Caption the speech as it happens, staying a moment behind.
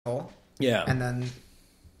Yeah. And then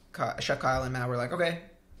Chef Kyle and Matt were like, okay,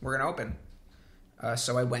 we're going to open.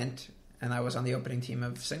 So I went, and I was on the opening team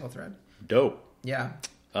of Single Thread. Dope. Yeah.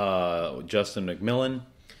 Justin McMillan.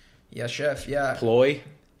 Yeah, chef, yeah. Ploy. Did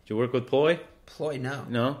you work with Ploy? Ploy, no.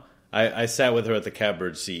 No? I sat with her at the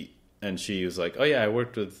catbird seat, and she was like, oh, yeah, I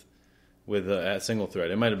worked with at Single Thread.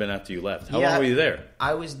 It might have been after you left. How long were you there?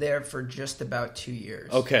 I was there for just about 2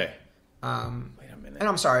 years. Okay. Wait a minute. And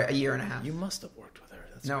I'm sorry, a year and a half. You must have worked with her.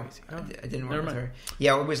 That's no, crazy. I didn't work with her.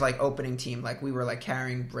 Yeah, it was like opening team. Like we were like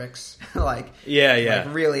carrying bricks. Like yeah.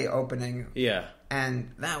 Like really opening. Yeah.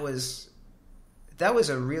 And that was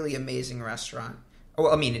a really amazing restaurant.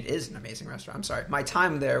 Well, I mean, it is an amazing restaurant. I'm sorry. My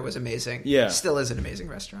time there was amazing. Yeah. Still is an amazing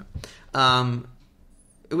restaurant.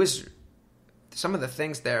 It was... Some of the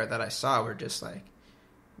things there that I saw were just like...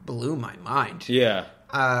 blew my mind. Yeah.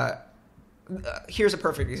 Here's a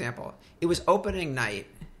perfect example. It was opening night,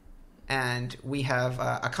 and we have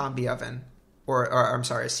a combi oven, or I'm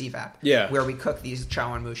sorry, a CVAP. Yeah. Where we cook these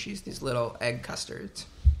chawanmushis, these little egg custards.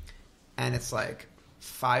 And it's like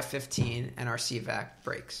 5:15, and our CVAP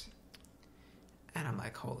breaks. And I'm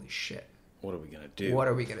like, holy shit. What are we going to do? What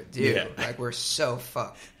are we going to do? Yeah. Like, we're so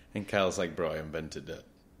fucked. And Kyle's like, bro, I invented it.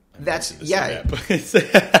 That's, yeah.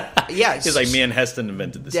 Yeah. He's like, me and Heston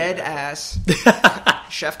invented this. Dead ass.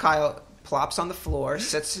 Chef Kyle plops on the floor,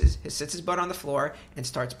 sits his butt on the floor, and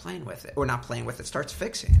starts playing with it. Or not playing with it, starts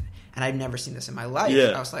fixing it. And I've never seen this in my life. Yeah.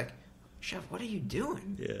 I was like, Chef, what are you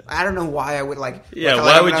doing? Yeah. I don't know why I would like... Yeah, like,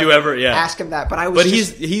 why would you ever... Yeah. ask him that, but I was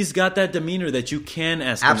he's got that demeanor that you can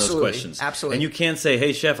ask him those questions. Absolutely. And you can say,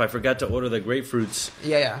 hey, Chef, I forgot to order the grapefruits.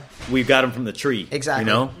 Yeah. We got them from the tree. Exactly.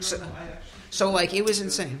 You know? So like, it was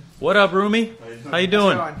insane. What up, Rumi? How you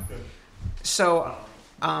doing? So,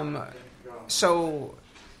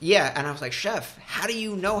 yeah, and I was like, Chef, how do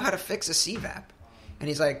you know how to fix a CVAP? And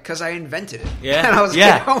he's like, because I invented it. Yeah. And I was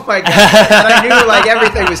like, oh my God. And I knew like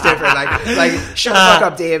everything was different. Like shut the fuck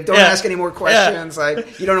up, Dave. Don't ask any more questions. Yeah.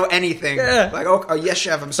 Like, you don't know anything. Yeah. Like, oh yes,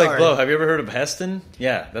 Chef, I'm sorry. Like, Blow, have you ever heard of Heston?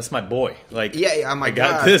 Yeah, that's my boy. Like, yeah, oh my I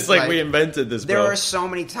got God. this, like we invented this, bro. There were so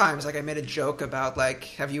many times, like I made a joke about like,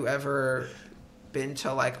 have you ever been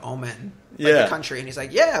to like Oman? Like the country, and he's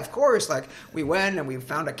like, yeah, of course. Like we went and we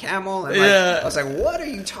found a camel, and like, I was like, what are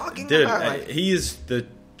you talking about? Like, he is the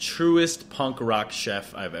truest punk rock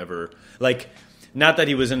chef I've ever like. Not that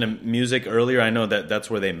he was into music earlier. I know that's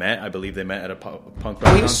where they met. I believe they met at a punk rock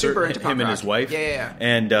concert. He was super into punk him rock. And his wife. Yeah.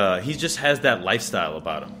 And he just has that lifestyle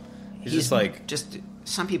about him. He's just like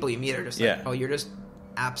some people you meet are just like, oh, you're just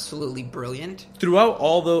absolutely brilliant. Throughout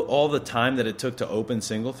all the time that it took to open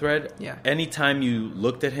Single Thread, anytime you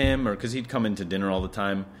looked at him, or because he'd come into dinner all the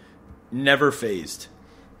time, never phased.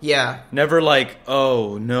 Yeah. Never like,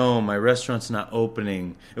 oh no, my restaurant's not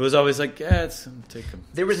opening. It was always like, it's take a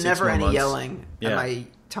There was never any months. Yelling at my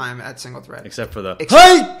time at Single Thread. Except for the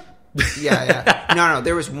hey! Yeah. No,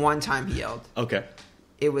 there was one time he yelled. Okay.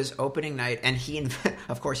 It was opening night, and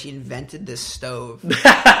of course, he invented this stove.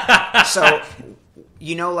 So,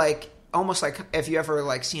 you know, like, almost like if you ever,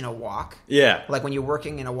 like, seen a wok. Yeah. Like, when you're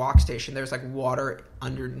working in a wok station, there's, like, water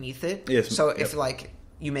underneath it. Yes. So, if, like,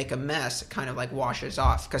 you make a mess, it kind of, like, washes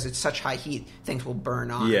off. Because it's such high heat, things will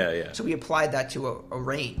burn on. Yeah. So, we applied that to a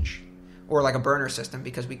range. Or, like, a burner system,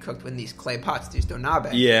 because we cooked in these clay pots, these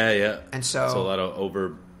donabe. Yeah. And so... a lot of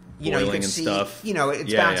over... you can and see, stuff. You know,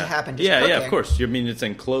 it's bound to happen. Just yeah, cooking. of course. I mean, it's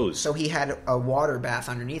enclosed. So he had a water bath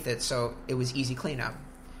underneath it, so it was easy cleanup.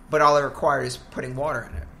 But all it required is putting water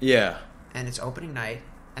in it. Yeah. And it's opening night,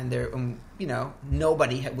 and there,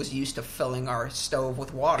 nobody was used to filling our stove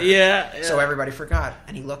with water. Yeah. So everybody forgot,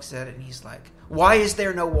 and he looks at it and he's like, "Why is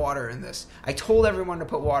there no water in this? I told everyone to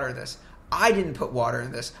put water in this. I didn't put water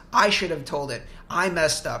in this. I should have told it. I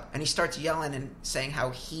messed up." And he starts yelling and saying how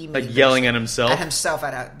he made yelling at himself? At himself,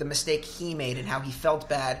 at the mistake he made, and how he felt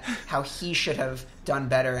bad, how he should have done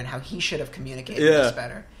better, and how he should have communicated this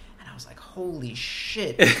better. And I was like, holy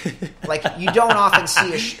shit. Like, you don't often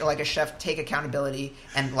see a chef take accountability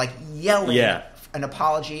and, like, yelling an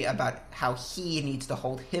apology about how he needs to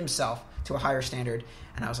hold himself to a higher standard.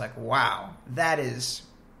 And I was like, wow, that is...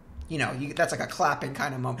 that's like a clapping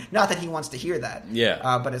kind of moment. Not that he wants to hear that.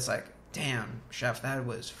 Yeah. But it's like, damn, Chef, that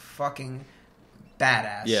was fucking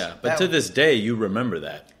badass. Yeah, but to this day, you remember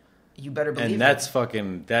that. You better believe it.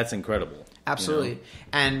 And that's incredible. Absolutely.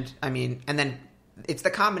 And, I mean, and then it's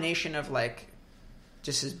the combination of, like,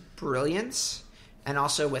 just his brilliance and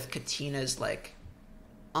also with Katina's, like,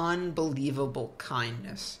 unbelievable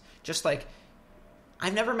kindness. Just, like,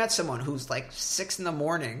 I've never met someone who's, like, 6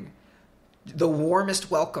 a.m, the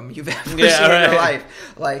warmest welcome you've ever seen in your life.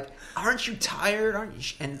 Like, aren't you tired? Aren't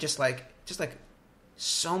you? And just like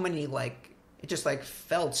so many, like, it just like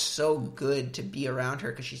felt so good to be around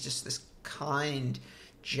her because she's just this kind,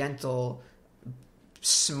 gentle,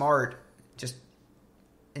 smart, just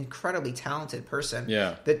incredibly talented person.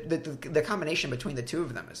 Yeah. The combination between the two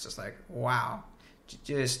of them is just like, wow,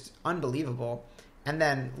 just unbelievable. And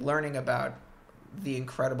then learning about the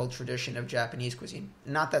incredible tradition of Japanese cuisine.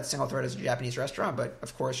 Not that Single Thread is a Japanese restaurant, but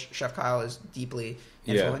of course Chef Kyle is deeply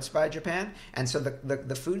influenced by Japan. And so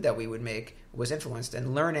the food that we would make was influenced,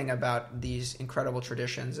 and learning about these incredible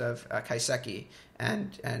traditions of kaiseki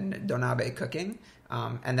and donabe cooking.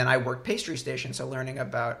 And then I worked pastry station, so learning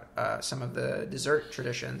about some of the dessert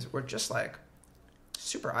traditions were just like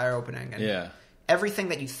super eye-opening. And everything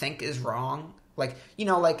that you think is wrong, like, you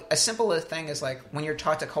know, like a simple thing is like when you're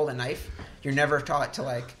taught to hold a knife, you're never taught to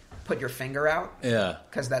like put your finger out. Yeah.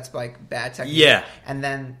 Because that's like bad technique. Yeah. And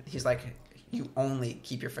then he's like, you only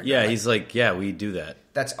keep your finger out. Yeah, he's like, yeah, we do that.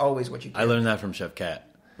 That's always what you do. I learned that from Chef Cat.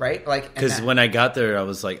 Right? Like, because when I got there, I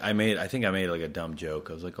was like, I think I made like a dumb joke.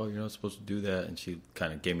 I was like, oh, you're not supposed to do that. And she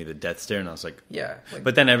kind of gave me the death stare, and I was like, yeah. Like,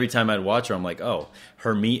 but then every time I'd watch her, I'm like, oh,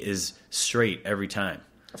 her meat is straight every time.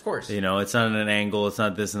 Of course. You know, it's not an angle. It's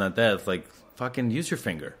not this and not that. It's like, fucking use your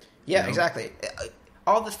finger. Yeah, you know? Exactly.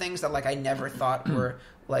 All the things that like I never thought were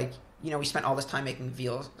like, you know, we spent all this time making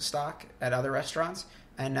veal stock at other restaurants,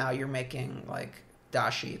 and now you're making like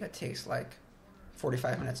dashi that takes like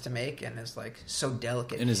 45 minutes to make and is like so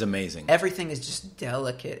delicate. And is amazing. Everything is just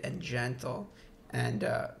delicate and gentle and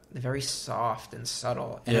very soft and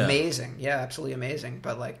subtle and amazing. Yeah, absolutely amazing.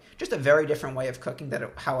 But like just a very different way of cooking that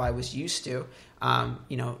how I was used to.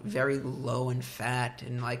 You know, very low in fat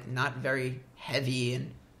and like not very heavy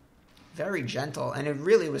and very gentle. And it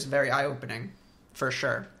really was very eye-opening for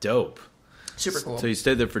sure. Dope. Super cool. So you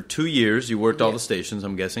stayed there for 2 years. You worked all the stations,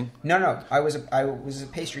 I'm guessing. No. I was a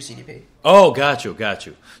pastry CDP. Oh, got you.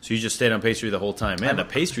 So you just stayed on pastry the whole time. Man, the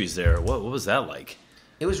pastries there. What was that like?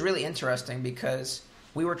 It was really interesting because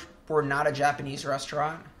we're not a Japanese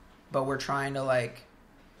restaurant, but we're trying to like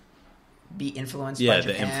be influenced by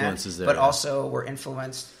Japan. Yeah, the influence is there. But also we're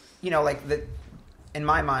influenced, you know, like in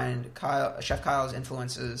my mind, Chef Kyle's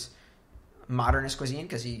influences modernist cuisine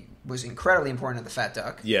because he was incredibly important at the Fat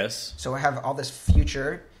Duck. Yes. So I have all this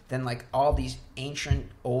future, then like all these ancient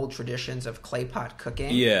old traditions of clay pot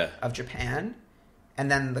cooking of Japan,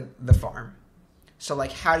 and then the farm. So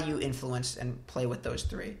like how do you influence and play with those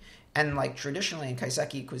three? And like traditionally in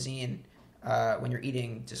kaiseki cuisine, when you're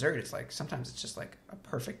eating dessert, it's like sometimes it's just like a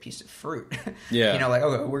perfect piece of fruit. Yeah. You know, like,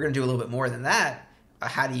 okay, we're gonna do a little bit more than that.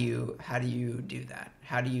 How do you do that?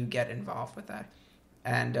 How do you get involved with that?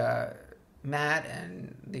 And Matt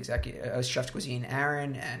and the executive Chef Cuisine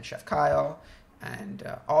Aaron and Chef Kyle and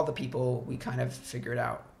all the people, we kind of figured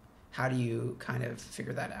out how do you kind of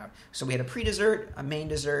figure that out. So we had a pre-dessert, a main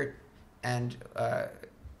dessert, and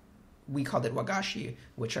we called it wagashi,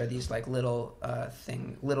 which are these like little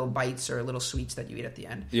bites or little sweets that you eat at the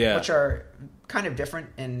end, which are kind of different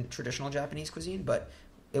in traditional Japanese cuisine, but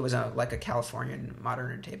it was like a Californian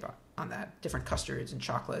modern take on that. Different custards and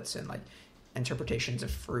chocolates and like interpretations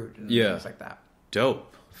of fruit and things like that.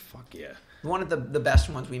 Dope. Fuck yeah. One of the best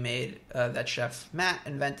ones we made that Chef Matt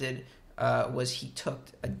invented was he took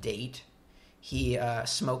a date, he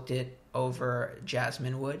smoked it over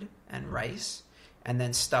jasmine wood and rice, and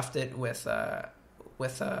then stuffed it with a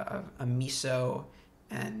miso,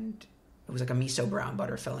 and it was like a miso brown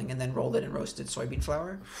butter filling, and then rolled it in roasted soybean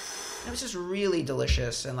flour. And it was just really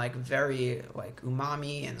delicious and like very like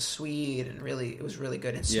umami and sweet, and really it was really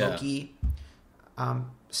good and smoky.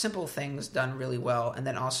 Simple things done really well, and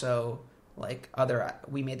then also like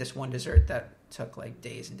we made this one dessert that took like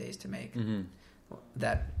days and days to make. Mm-hmm.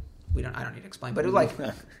 That I don't need to explain, but it was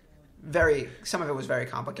like some of it was very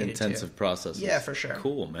complicated, intensive processes. Yeah, for sure.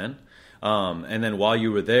 Cool, man. And then while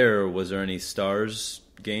you were there, was there any stars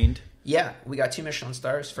gained? Yeah, we got 2 Michelin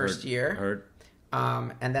stars first year. Heard.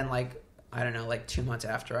 And then like I don't know, like 2 months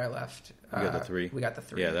after I left, we got the 3. We got the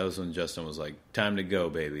 3. Yeah, that was when Justin was like, "Time to go,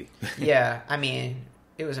 baby." Yeah, I mean,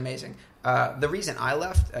 it was amazing. The reason I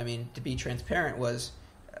left, I mean, to be transparent, was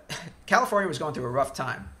California was going through a rough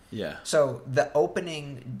time. Yeah. So the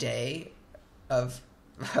opening day of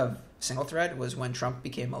Single Thread was when Trump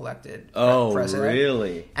became elected president. Oh,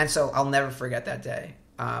 really? And so I'll never forget that day.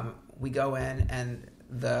 We go in, and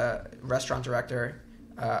the restaurant director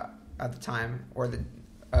at the time, or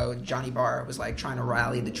Johnny Barr, was like trying to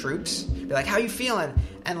rally the troops, be like, "How you feeling?"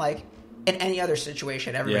 And like in any other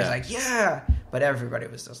situation, everybody's like, "Yeah," but everybody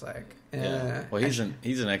was just like, yeah. Well, he's an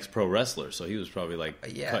ex-pro wrestler, so he was probably like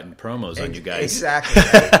cutting promos on you guys. Exactly.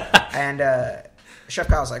 Right? And Chef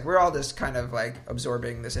Kyle's like, we're all just kind of like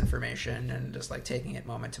absorbing this information and just like taking it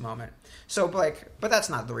moment to moment. So like, but that's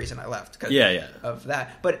not the reason I left. Of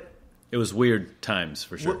that. But it was weird times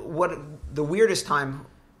for sure. What the weirdest time?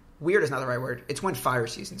 Weird is not the right word. It's when fire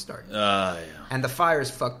season started. Yeah. And the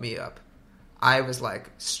fires fucked me up. I was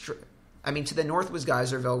like, to the north was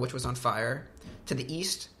Geyserville, which was on fire. To the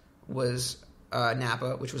east was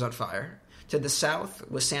Napa, which was on fire. To the south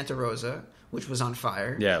was Santa Rosa, which was on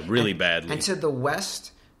fire. Yeah, really badly. And to the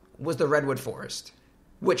west was the Redwood Forest,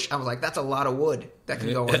 which I was like, that's a lot of wood that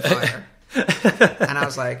can go on fire. And I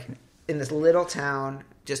was like, in this little town,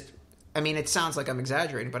 it sounds like I'm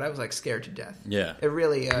exaggerating, but I was like scared to death. Yeah. It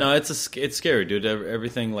really... no, it's scary, dude.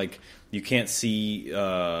 Everything, like, you can't see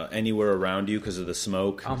anywhere around you because of the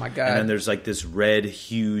smoke. Oh, my God. And then there's, like, this red,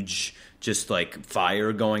 huge, just, like,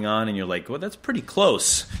 fire going on, and you're like, well, that's pretty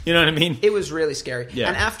close. You know what I mean? It was really scary. Yeah.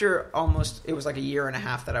 And after it was like a year and a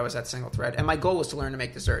half that I was at Single Thread, and my goal was to learn to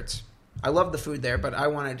make desserts. I loved the food there, but I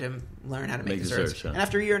wanted to learn how to make desserts. Yeah. And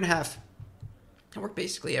after a year and a half, I worked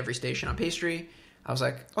basically every station on pastry. I was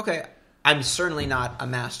like, okay, I'm certainly not a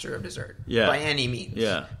master of dessert by any means.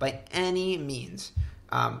 Yeah. By any means.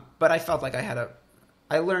 But I felt like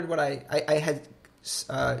I learned what I had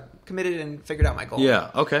committed and figured out my goal.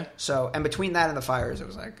 Yeah, okay. So, and between that and the fires, it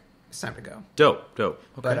was like, it's time to go. Dope. Okay.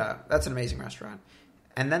 But that's an amazing restaurant.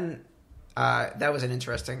 And then that was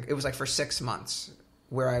it was like for 6 months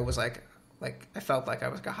where I was like I felt like I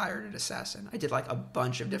was a hired assassin. I did like a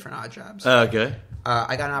bunch of different odd jobs. Okay.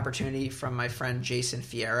 I got an opportunity from my friend Jason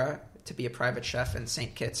Fiera to be a private chef in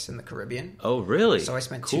St. Kitts in the Caribbean. Oh, really? So I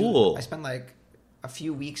spent I spent like a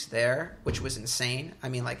few weeks there, which was insane. I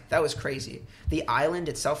mean, like, that was crazy. The island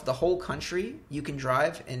itself, the whole country, you can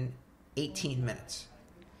drive in 18 minutes.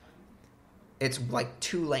 It's like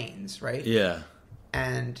 2 lanes, right? Yeah.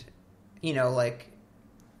 And, like,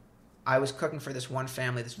 I was cooking for this one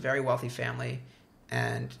family, this very wealthy family,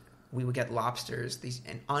 and we would get lobsters,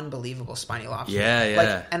 an unbelievable spiny lobsters. Yeah.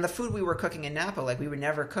 Like, and the food we were cooking in Napa, like, we were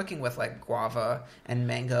never cooking with, like, guava and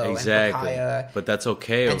mango and papaya. But that's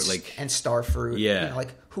okay. And star fruit. Yeah.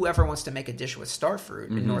 Like, whoever wants to make a dish with star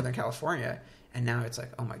fruit in Northern California. And now it's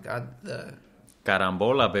like, oh, my God, the...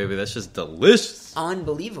 Carambola, baby. That's just delicious.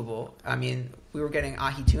 Unbelievable. I mean, we were getting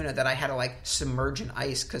ahi tuna that I had to, like, submerge in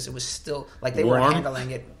ice because it was still... Like, they weren't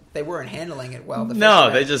handling it. They weren't handling it well.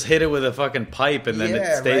 They just hit it with a fucking pipe, and then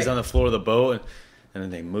it stays on the floor of the boat, and then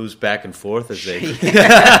they moves back and forth as they...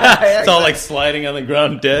 It's all like sliding on the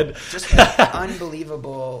ground dead. Just like,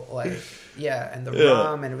 unbelievable, like, and the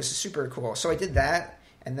rum, and it was super cool. So I did that,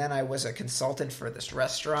 and then I was a consultant for this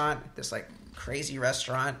restaurant, this, like, crazy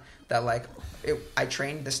restaurant that, like, I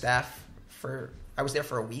trained the staff I was there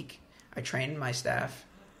for a week. I trained my staff,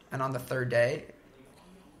 and on the 3rd day,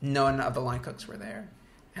 none of the line cooks were there.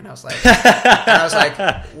 And I was like,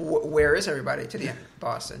 where is everybody? To the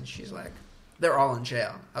boss, and she's like, they're all in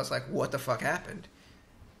jail. I was like, what the fuck happened?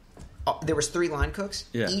 There was 3 line cooks.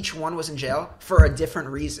 Yeah. Each one was in jail for a different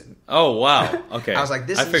reason. Oh, wow. Okay. I was like,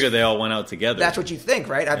 I figured they all went out together. That's what you think,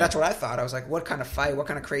 right? Yeah. That's what I thought. I was like, what kind of fight? What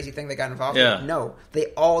kind of crazy thing they got involved in? No,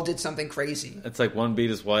 they all did something crazy. It's like one beat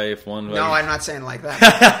his wife, one... No, I'm not saying like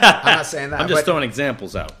that. I'm not saying that. I'm just throwing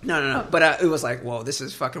examples out. No. But it was like, whoa, this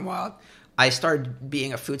is fucking wild. I started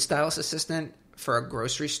being a food stylist assistant for a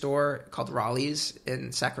grocery store called Raleigh's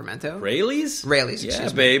in Sacramento. Raleigh's? Raleigh's, yeah,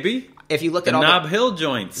 baby. If you look at all Nob Hill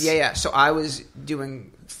joints. Yeah. So I was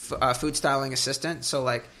doing food styling assistant. So,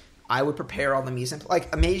 like, I would prepare all the mise en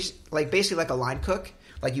place. Like, basically like a line cook.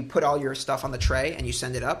 Like, you put all your stuff on the tray and you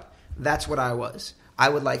send it up. That's what I was. I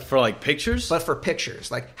would, like... For, like, pictures? But for pictures.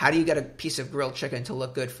 Like, how do you get a piece of grilled chicken to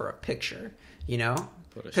look good for a picture? You know?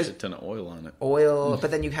 Put a shit ton of oil on it.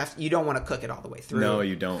 But then you don't want to cook it all the way through. No,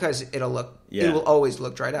 you don't. Because it will always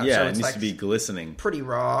look dried out. Yeah, so it needs to be glistening. Pretty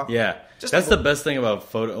raw. Yeah. That's the best thing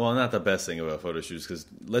about not the best thing about photo shoots, because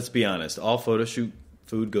let's be honest, all photo shoot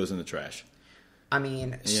food goes in the trash. I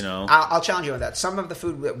mean, you I'll challenge you on that. Some of the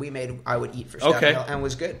food that we made, I would eat for Staten Hill, and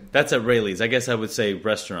was good. That's at Raleigh's. I guess I would say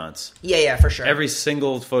restaurants. Yeah, for sure. Every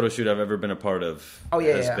single photo shoot I've ever been a part of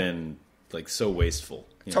has been, like, so wasteful.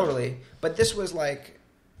 Totally. But this was like...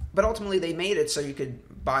 But ultimately, they made it so you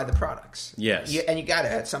could buy the products. Yes. And you got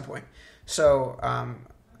it at some point. So,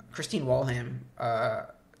 Christine Walham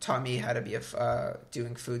taught me how to be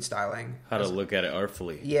doing food styling. How to look at it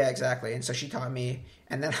artfully. Yeah, exactly. And so she taught me.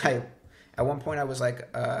 And then at one point, I was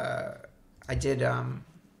like, I did, got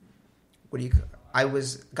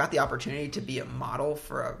the opportunity to be a model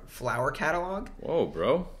for a flower catalog. Whoa,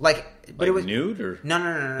 bro. But it was nude or?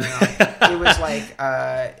 No. It was like,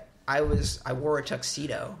 I wore a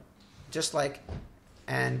tuxedo, just like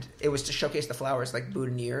and it was to showcase the flowers, like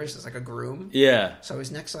boutonnieres. It's like a groom. Yeah. So I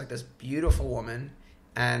was next to like this beautiful woman,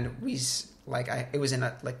 and it was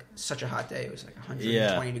in such a hot day. It was like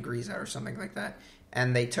 120 degrees out or something like that.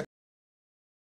 And they took